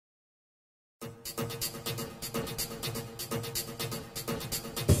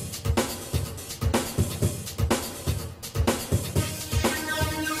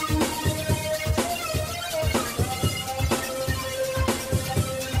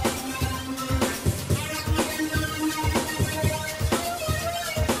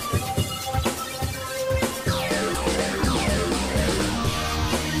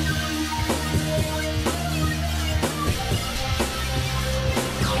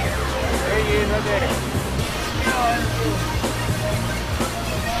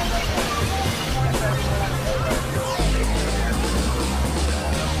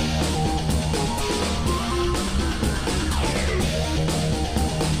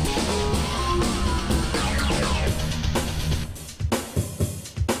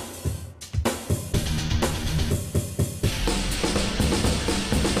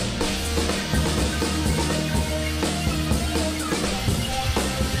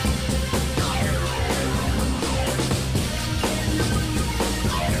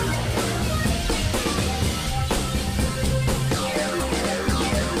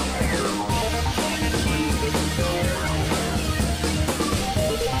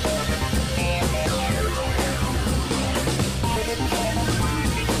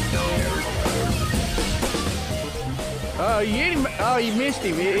you hit him. Oh, you missed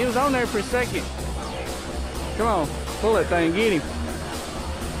him. He was on there for a second. Come on, pull that thing, get him.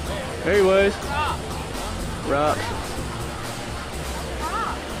 There he was. Rocks.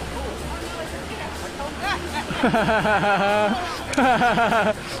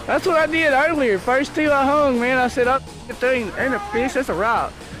 That's what I did earlier. First two I hung, man. I said, "Up, the thing ain't a fish. That's a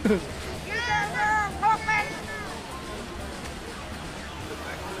rock."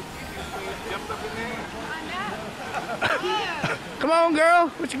 Come on, girl.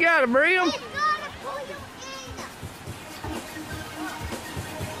 What you got, a brim?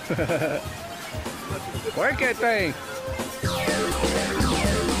 Work that thing.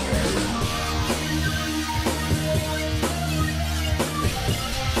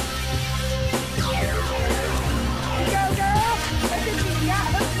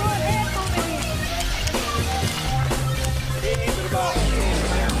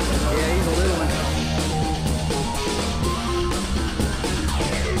 Yeah, he's a little one.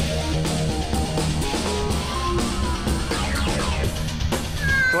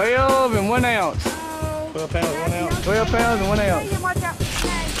 12 and 1 ounce. 12 pounds, 1 ounce. 12 pounds and 1 ounce.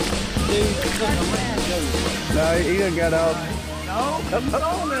 No, he done got off. No, he's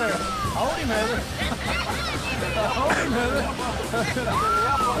on there. Hold him, Heather. Hold him, Heather.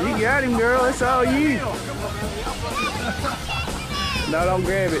 You got him, girl. That's all you. No, don't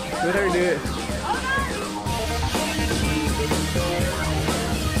grab it. Let her do it.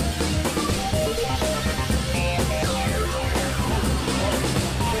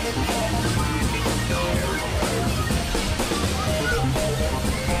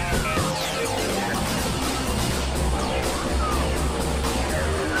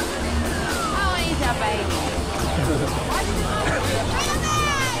 Oh, he's a baby.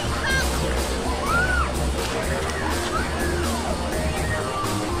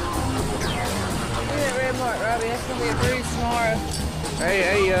 Robbie, that's gonna be a bruise tomorrow.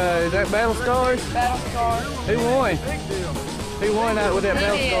 Hey, is that Battle Scars? Battle Scar. Who won? Who won that with that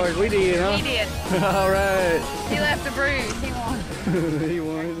Battle Scars? We did, huh? He did. All right. He left a bruise. He won. He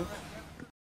won.